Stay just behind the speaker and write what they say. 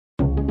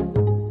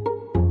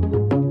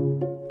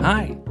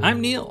Hi,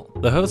 I'm Neil,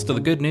 the host of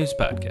the Good News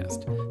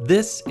Podcast.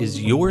 This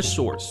is your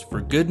source for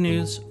good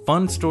news,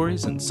 fun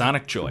stories, and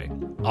sonic joy.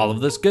 All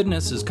of this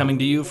goodness is coming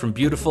to you from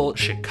beautiful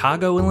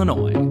Chicago,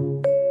 Illinois.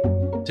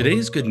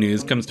 Today's good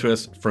news comes to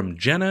us from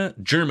Jena,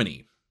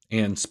 Germany,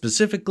 and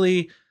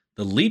specifically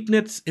the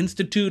Leibniz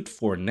Institute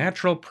for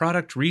Natural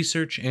Product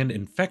Research and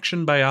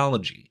Infection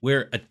Biology,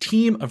 where a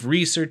team of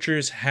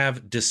researchers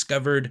have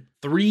discovered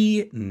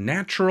 3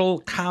 natural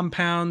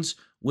compounds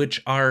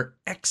which are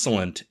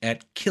excellent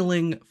at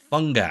killing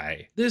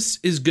fungi. This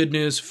is good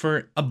news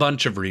for a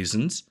bunch of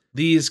reasons.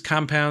 These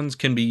compounds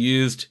can be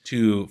used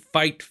to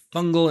fight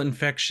fungal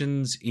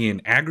infections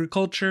in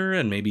agriculture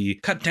and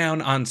maybe cut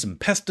down on some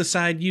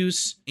pesticide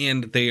use,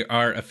 and they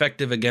are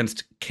effective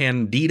against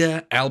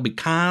Candida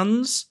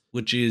albicans,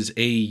 which is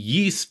a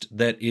yeast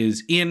that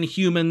is in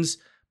humans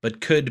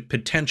but could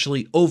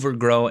potentially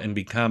overgrow and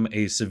become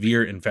a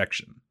severe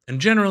infection. And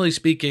generally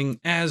speaking,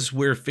 as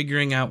we're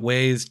figuring out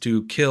ways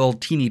to kill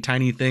teeny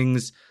tiny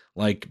things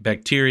like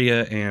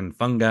bacteria and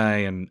fungi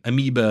and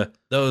amoeba,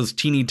 those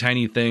teeny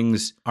tiny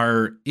things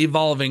are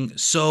evolving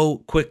so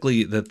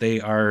quickly that they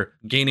are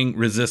gaining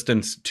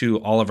resistance to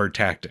all of our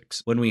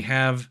tactics. When we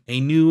have a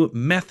new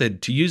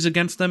method to use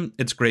against them,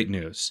 it's great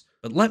news.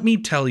 But let me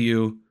tell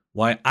you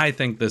why I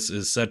think this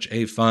is such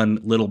a fun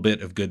little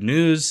bit of good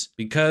news,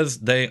 because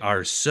they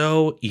are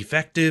so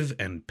effective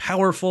and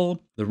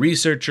powerful. The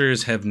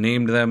researchers have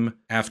named them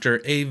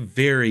after a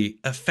very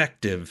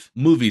effective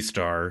movie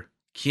star,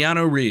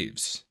 Keanu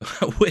Reeves,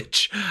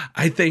 which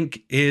I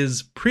think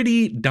is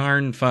pretty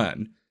darn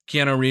fun.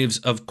 Keanu Reeves,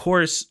 of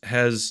course,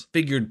 has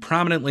figured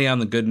prominently on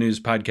the Good News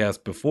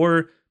Podcast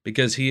before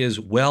because he is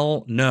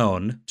well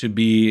known to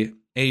be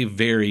a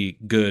very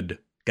good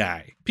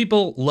guy.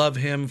 People love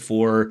him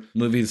for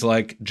movies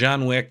like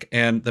John Wick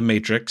and The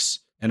Matrix,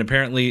 and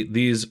apparently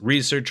these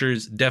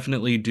researchers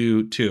definitely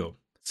do too.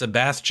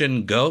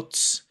 Sebastian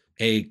Goetz,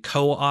 a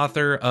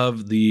co-author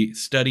of the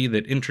study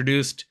that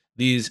introduced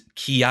these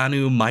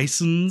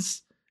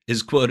Keanumycins,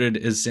 is quoted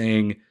as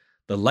saying,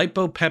 "The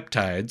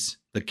lipopeptides,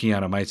 the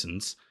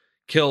Keanumycins,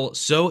 kill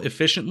so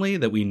efficiently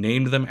that we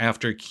named them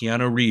after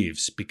Keanu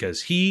Reeves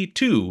because he,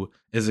 too,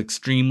 is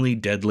extremely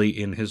deadly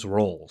in his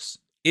roles."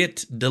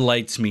 It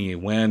delights me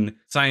when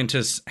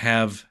scientists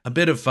have a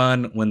bit of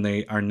fun when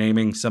they are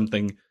naming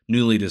something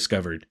newly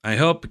discovered. I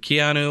hope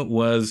Keanu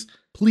was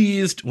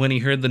pleased when he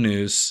heard the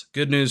news.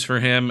 Good news for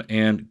him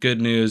and good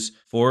news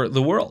for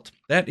the world.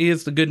 That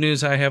is the good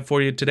news I have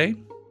for you today.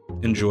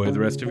 Enjoy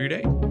the rest of your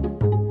day.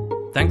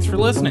 Thanks for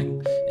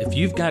listening. If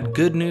you've got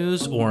good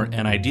news or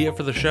an idea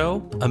for the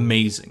show,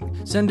 amazing.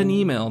 Send an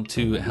email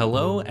to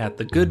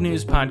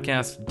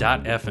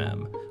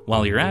hello@thegoodnewspodcast.fm.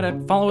 While you're at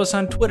it, follow us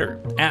on Twitter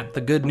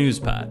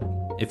 @thegoodnewspod.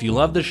 If you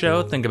love the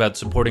show, think about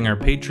supporting our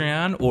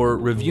Patreon or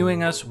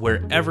reviewing us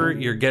wherever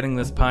you're getting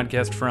this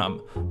podcast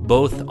from.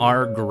 Both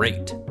are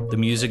great. The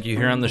music you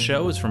hear on the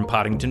show is from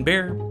Poddington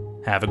Bear.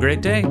 Have a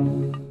great day.